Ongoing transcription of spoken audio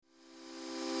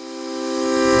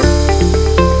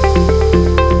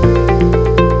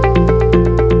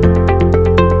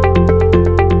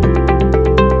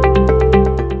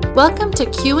to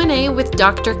Q&A with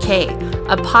Dr. K,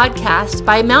 a podcast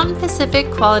by Mountain Pacific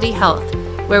Quality Health,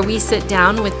 where we sit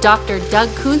down with Dr. Doug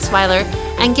Kunzweiler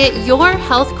and get your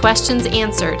health questions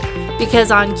answered.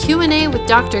 Because on Q&A with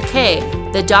Dr. K,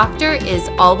 the doctor is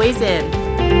always in.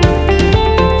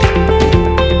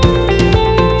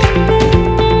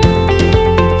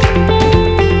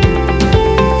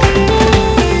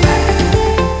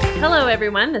 Hello,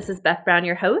 everyone. This is Beth Brown,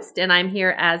 your host, and I'm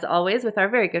here as always with our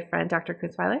very good friend, Dr.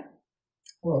 Kunzweiler.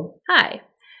 Hello. Hi.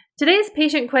 Today's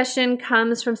patient question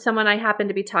comes from someone I happen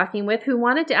to be talking with who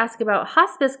wanted to ask about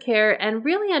hospice care and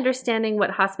really understanding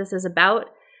what hospice is about.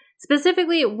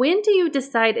 Specifically, when do you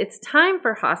decide it's time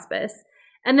for hospice?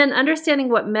 And then understanding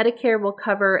what Medicare will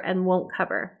cover and won't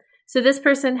cover. So this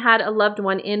person had a loved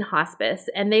one in hospice,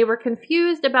 and they were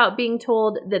confused about being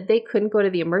told that they couldn't go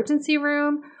to the emergency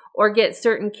room or get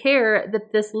certain care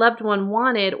that this loved one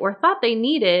wanted or thought they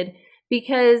needed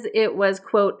because it was,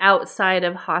 quote, outside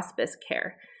of hospice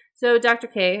care. So Dr.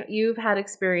 K, you've had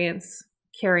experience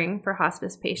caring for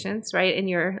hospice patients, right, in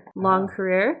your long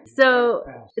career. So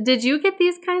did you get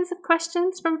these kinds of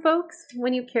questions from folks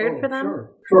when you cared for them?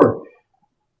 Sure.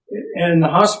 And the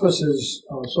hospice is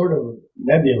sort of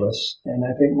nebulous, and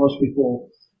I think most people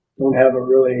don't have a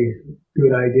really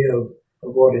good idea of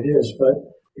what it is. But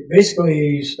it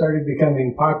basically started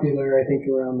becoming popular, I think,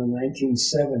 around the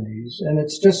 1970s, and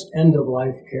it's just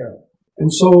end-of-life care.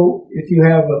 And so if you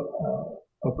have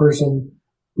a person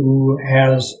who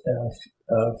has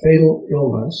a fatal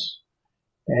illness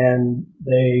and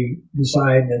they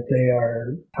decide that they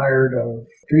are tired of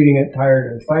treating it,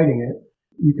 tired of fighting it,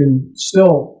 you can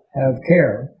still have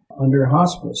care under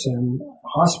hospice. And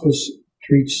hospice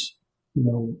treats,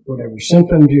 whatever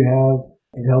symptoms you have.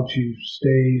 It helps you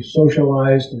stay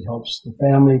socialized. It helps the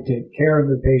family take care of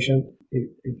the patient.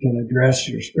 It can address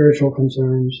your spiritual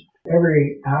concerns.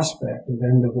 Every aspect of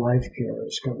end-of-life care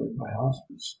is covered by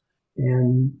hospice.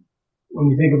 And when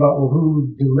you think about,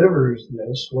 who delivers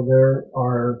this? Well, there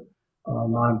are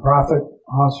nonprofit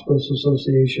hospice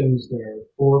associations. There are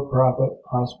for-profit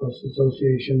hospice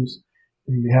associations.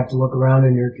 And you have to look around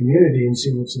in your community and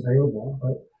see what's available.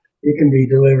 But it can be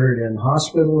delivered in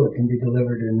hospital. It can be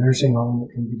delivered in nursing home.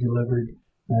 It can be delivered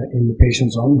in the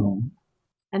patient's own home.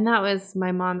 And that was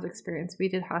my mom's experience. We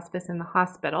did hospice in the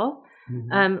hospital,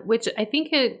 Mm-hmm. which I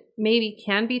think it maybe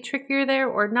can be trickier there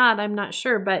or not. I'm not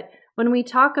sure. But when we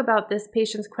talk about this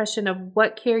patient's question of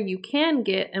what care you can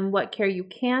get and what care you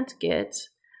can't get,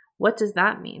 what does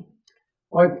that mean?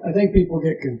 Well, I think people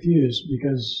get confused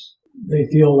because they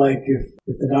feel like if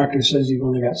the doctor says you've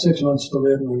only got 6 months to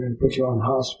live and we're going to put you on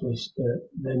hospice, that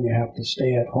then you have to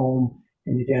stay at home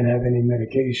and you can't have any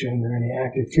medication or any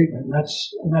active treatment. And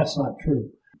that's not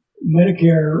true.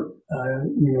 Medicare,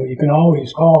 you can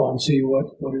always call and see what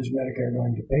is Medicare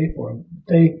going to pay for.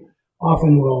 They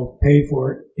often will pay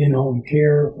for in-home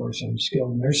care, for some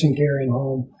skilled nursing care in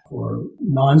home, for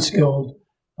non-skilled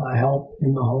help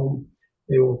in the home.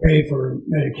 They will pay for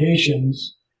medications.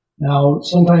 Now,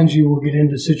 sometimes you will get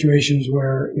into situations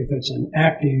where if it's an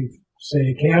active,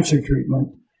 say, cancer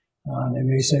treatment, they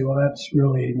may say, well, that's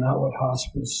really not what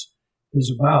hospice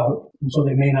is about. And so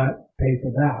they may not pay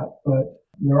for that. But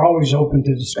they're always open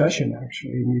to discussion,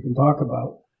 actually, and you can talk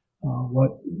about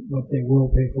what they will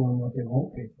pay for and what they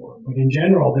won't pay for. But in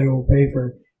general, they will pay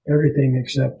for everything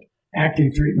except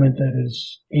active treatment that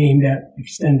is aimed at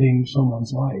extending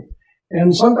someone's life.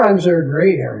 And sometimes there are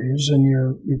gray areas, and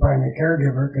your primary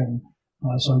caregiver can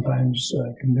sometimes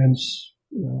convince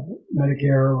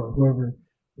Medicare or whoever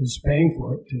is paying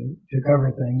for it to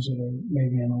cover things that are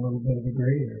maybe in a little bit of a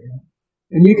gray area.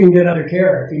 And you can get other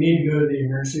care. If you need to go to the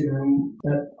emergency room,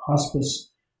 that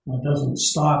hospice doesn't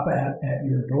stop at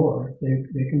your door.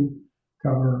 They can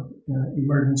cover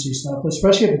emergency stuff,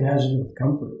 especially if it has to do with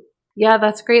comfort. Yeah,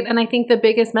 that's great. And I think the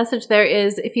biggest message there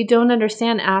is if you don't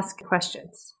understand, ask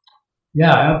questions.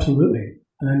 Yeah, absolutely.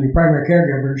 And your primary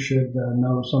caregiver should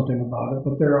know something about it.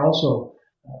 But there are also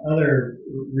other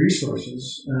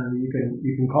resources.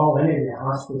 You can call any of the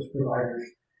hospice providers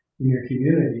in your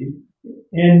community.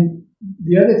 And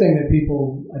the other thing that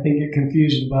people, I think, get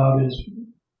confused about is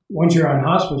once you're on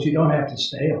hospice, you don't have to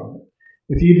stay on it.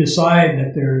 If you decide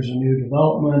that there's a new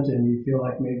development and you feel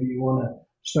like maybe you want to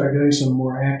start doing some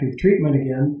more active treatment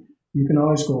again, you can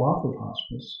always go off of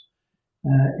hospice.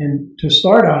 And to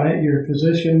start on it, your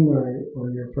physician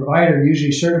or your provider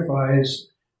usually certifies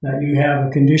that you have a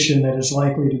condition that is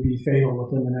likely to be fatal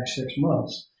within the next 6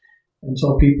 months. And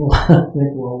so people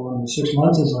think, well, when the 6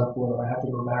 months is up, do I have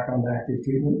to go back on active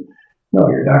treatment? No,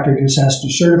 your doctor just has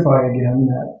to certify again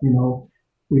that,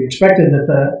 we expected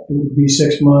that it would be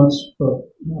 6 months, but,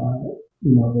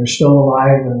 they're still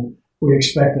alive and we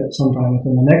expect that sometime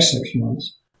within the next 6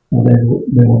 months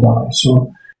they will die.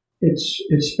 So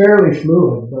it's fairly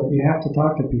fluid, but you have to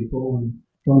talk to people and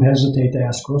don't hesitate to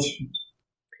ask questions.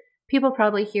 People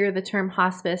probably hear the term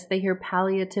hospice. They hear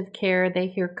palliative care. They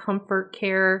hear comfort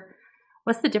care.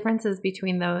 What's the differences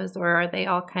between those, or are they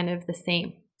all kind of the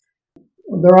same?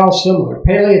 They're all similar.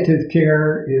 Palliative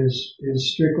care is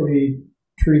strictly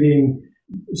treating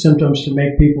symptoms to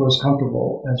make people as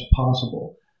comfortable as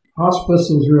possible. Hospice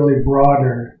is really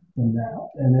broader than that.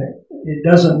 And it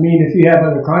doesn't mean if you have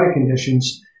other chronic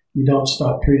conditions, you don't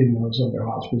stop treating those under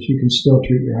hospice. You can still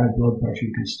treat your high blood pressure.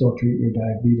 You can still treat your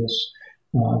diabetes.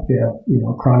 If you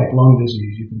have, chronic lung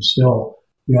disease, you can still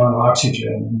be on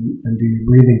oxygen and do your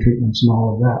breathing treatments and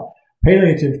all of that.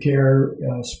 Palliative care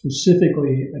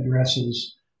specifically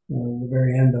addresses the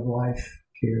very end of life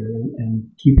care and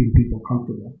keeping people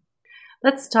comfortable.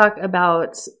 Let's talk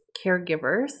about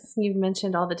caregivers. You've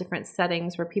mentioned all the different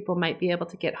settings where people might be able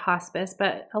to get hospice,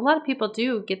 but a lot of people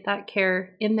do get that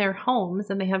care in their homes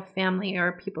and they have family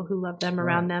or people who love them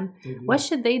around them. What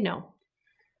should they know?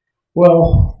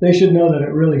 Well, they should know that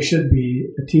it really should be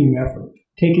a team effort.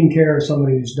 Taking care of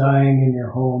somebody who's dying in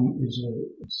your home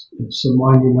it's a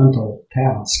monumental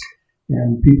task,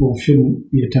 and people shouldn't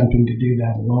be attempting to do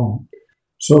that alone.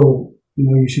 So,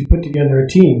 you should put together a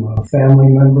team of family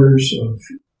members, of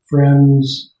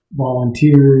friends,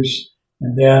 volunteers,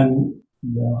 and then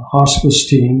the hospice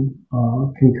team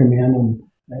can come in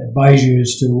and advise you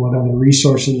as to what other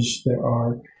resources there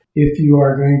are. If you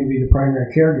are going to be the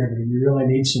primary caregiver, you really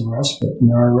need some respite, and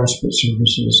there are respite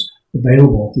services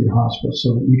available through hospice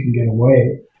so that you can get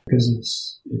away,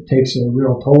 because it takes a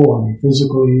real toll on you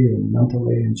physically and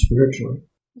mentally and spiritually.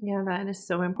 Yeah, that is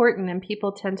so important, and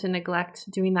people tend to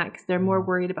neglect doing that because they're more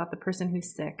worried about the person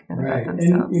who's sick than about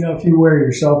themselves. And, if you wear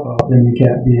yourself out, then you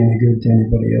can't be any good to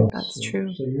anybody else. That's true.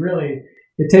 So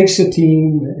it takes a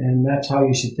team, and that's how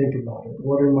you should think about it.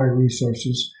 What are my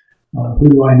resources? Who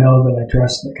do I know that I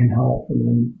trust that can help? And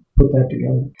then put that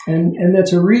together. And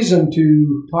that's a reason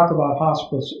to talk about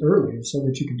hospice early so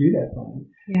that you can do that planning.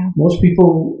 Yeah. Most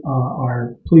people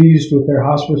are pleased with their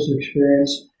hospice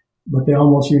experience, but they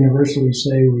almost universally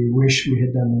say, we wish we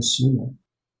had done this sooner.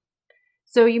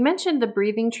 So you mentioned the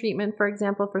breathing treatment, for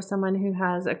example, for someone who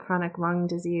has a chronic lung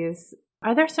disease.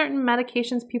 Are there certain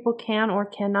medications people can or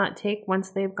cannot take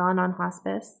once they've gone on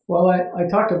hospice? Well, I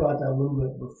talked about that a little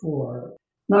bit before.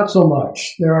 Not so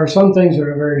much. There are some things that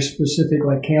are very specific,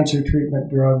 like cancer treatment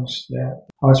drugs, that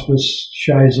hospice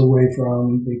shies away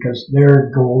from because their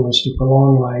goal is to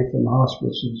prolong life, and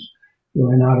hospice is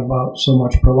really not about so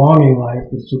much prolonging life,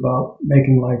 but it's about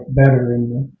making life better in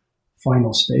the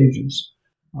final stages.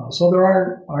 So there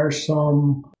are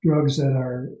some drugs that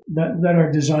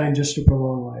are designed just to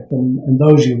prolong life, and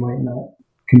those you might not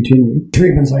continue.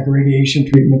 Treatments like radiation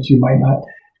treatments you might not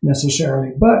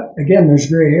necessarily. But again, there's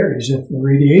gray areas. If the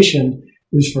radiation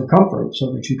is for comfort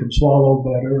so that you can swallow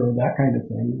better or that kind of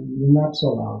thing, then that's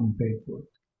allowed and paid for.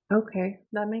 Okay,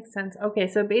 that makes sense. Okay,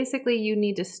 so basically you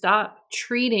need to stop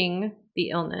treating the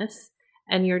illness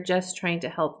and you're just trying to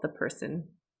help the person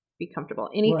be comfortable.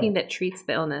 Anything that treats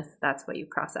the illness, that's what you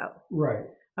cross out. Right.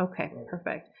 Okay,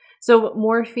 perfect. So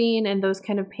morphine and those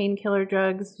kind of painkiller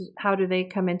drugs, how do they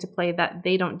come into play that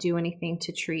they don't do anything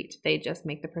to treat? They just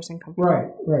make the person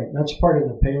comfortable? Right. That's part of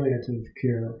the palliative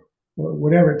care.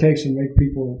 Whatever it takes to make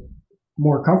people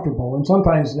more comfortable. And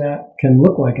sometimes that can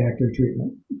look like active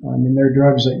treatment. I mean, there are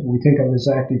drugs that we think of as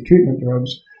active treatment drugs,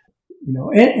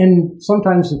 and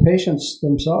sometimes the patients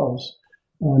themselves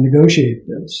negotiate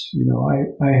this.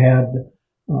 I had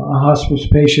a hospice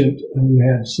patient who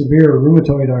had severe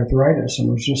rheumatoid arthritis and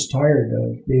was just tired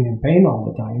of being in pain all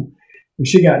the time. And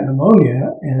she got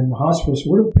pneumonia, and the hospice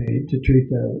would have paid to treat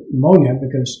the pneumonia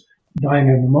because dying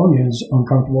of pneumonia is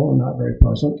uncomfortable and not very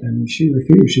pleasant. And she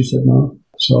refused. She said no.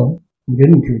 So we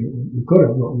didn't treat it. We could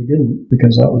have, but we didn't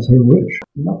because that was her wish.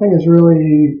 Nothing is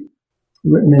really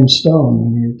written in stone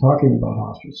when you're talking about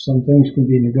hospice. Some things can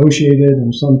be negotiated,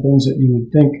 and some things that you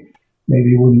would think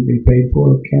maybe wouldn't be paid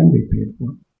for can be paid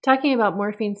for. Talking about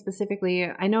morphine specifically,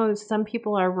 I know some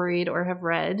people are worried or have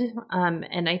read,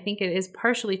 and I think it is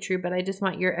partially true, but I just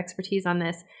want your expertise on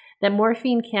this, that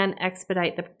morphine can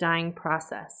expedite the dying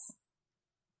process.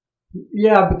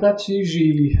 Yeah, but that's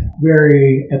usually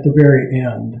at the very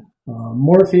end.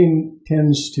 Morphine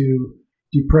tends to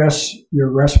depress your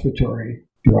respiratory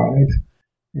drive.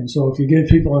 And so if you give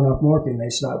people enough morphine, they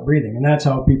stop breathing. And that's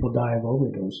how people die of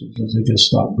overdoses, is they just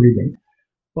stop breathing.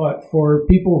 But for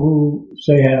people who,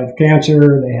 say, have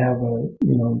cancer, they have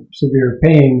severe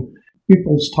pain,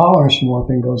 people's tolerance to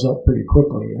morphine goes up pretty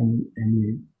quickly, and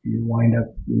you wind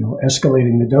up,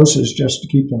 escalating the doses just to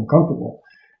keep them comfortable.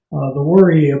 The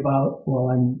worry about, well,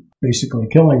 I'm basically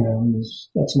killing them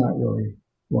that's not really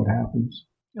what happens.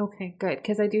 Okay, good.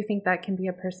 Because I do think that can be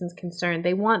a person's concern.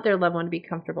 They want their loved one to be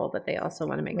comfortable, but they also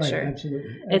want to make sure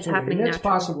it's happening and it's naturally.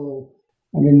 possible.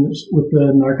 I mean, with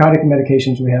the narcotic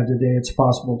medications we have today, it's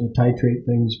possible to titrate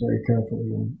things very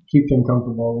carefully and keep them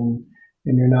comfortable,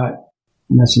 and you're not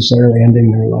necessarily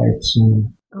ending their life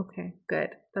soon. Okay, good.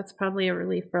 That's probably a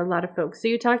relief for a lot of folks. So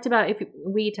we talked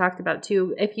about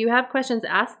too, if you have questions,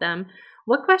 ask them.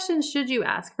 What questions should you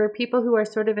ask for people who are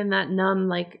sort of in that numb,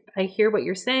 like, I hear what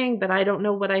you're saying, but I don't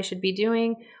know what I should be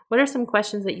doing? What are some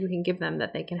questions that you can give them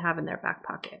that they can have in their back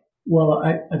pocket? Well,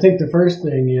 I think the first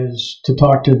thing is to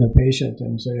talk to the patient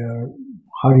and say,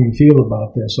 how do you feel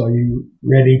about this? Are you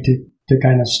ready to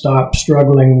kind of stop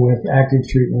struggling with active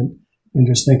treatment and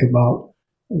just think about,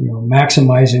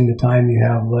 maximizing the time you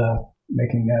have left,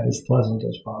 making that as pleasant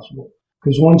as possible?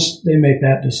 Because once they make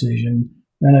that decision,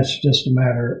 then it's just a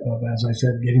matter of, as I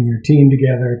said, getting your team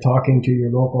together, talking to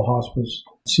your local hospice,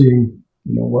 seeing,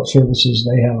 what services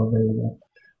they have available.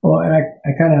 Oh, and I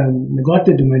kind of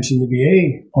neglected to mention the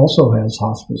VA also has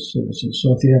hospice services.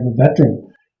 So if you have a veteran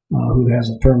who has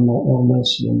a terminal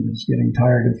illness and is getting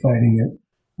tired of fighting it,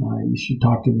 you should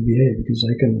talk to the VA because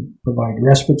they can provide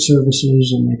respite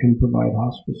services and they can provide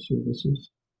hospice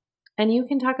services. And you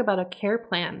can talk about a care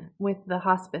plan with the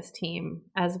hospice team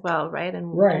as well, right?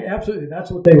 Right, absolutely. That's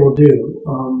what they will do.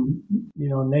 And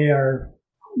they are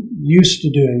used to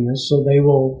doing this, so they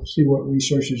will see what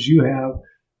resources you have,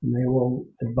 and they will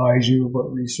advise you of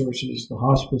what resources the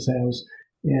hospice has.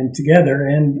 And together,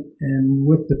 and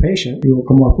with the patient, you will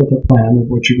come up with a plan of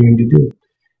what you're going to do.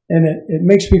 And it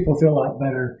makes people feel a lot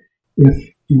better if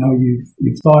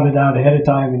you've thought it out ahead of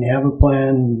time and you have a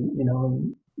plan.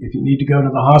 If you need to go to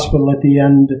the hospital at the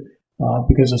end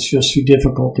because it's just too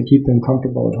difficult to keep them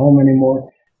comfortable at home anymore,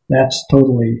 that's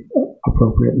totally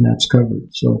appropriate and that's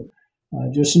covered. So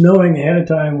just knowing ahead of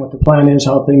time what the plan is,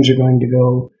 how things are going to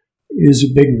go, is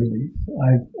a big relief.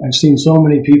 I've seen so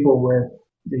many people where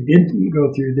they didn't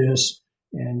go through this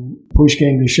and push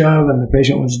came to shove and the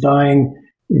patient was dying.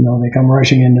 They come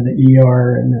rushing into the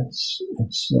ER and it's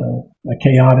a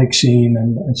chaotic scene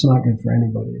and it's not good for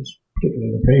anybody. It's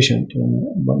particularly the patient,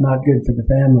 but not good for the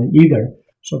family either.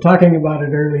 So talking about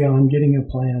it early on, getting a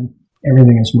plan,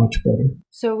 everything is much better.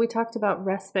 So we talked about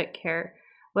respite care.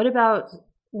 What about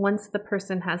once the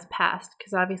person has passed?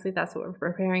 Because obviously that's what we're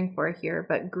preparing for here,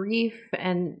 but grief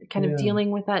and kind of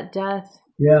dealing with that death.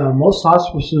 Yeah, most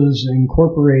hospices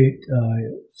incorporate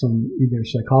some either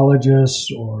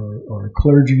psychologists or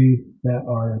clergy that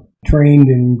are trained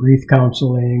in grief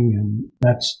counseling, and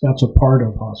that's a part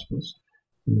of hospice,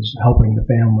 is helping the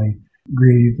family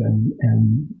grieve. And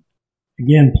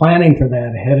again, planning for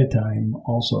that ahead of time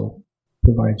also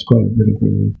provides quite a bit of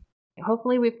relief.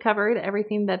 Hopefully we've covered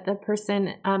everything that the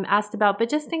person asked about, but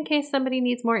just in case somebody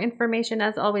needs more information,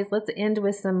 as always, let's end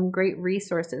with some great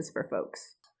resources for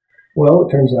folks. Well,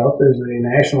 it turns out there's a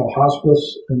National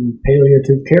Hospice and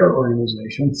Palliative Care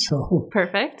Organization, so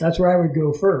perfect. That's where I would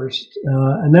go first.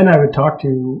 And then I would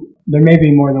there may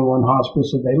be more than one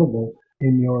hospice available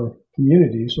in your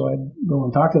community, so I'd go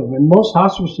and talk to them. And most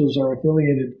hospices are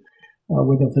affiliated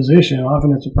with a physician.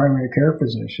 Often it's a primary care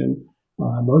physician.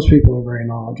 Those people are very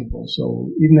knowledgeable.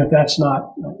 So even if that's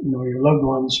not, your loved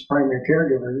one's primary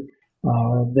caregiver,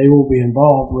 they will be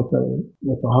involved with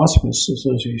the hospice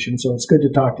association. So it's good to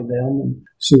talk to them and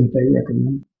see what they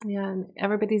recommend. Yeah, and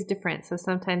everybody's different. So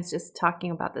sometimes just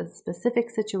talking about the specific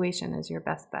situation is your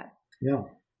best bet. Yeah,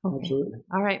 okay. Absolutely.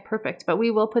 All right, perfect. But we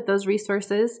will put those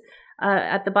resources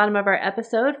at the bottom of our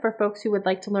episode for folks who would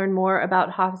like to learn more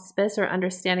about hospice or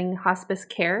understanding hospice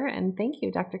care. And thank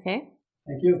you, Dr. K.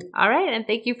 Thank you. All right, and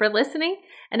thank you for listening.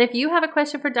 And if you have a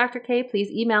question for Dr. K, please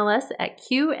email us at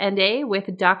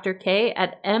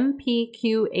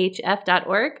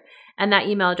qa@mpqhf.org, and that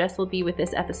email address will be with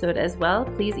this episode as well.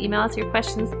 Please email us your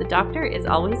questions. The doctor is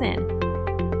always in.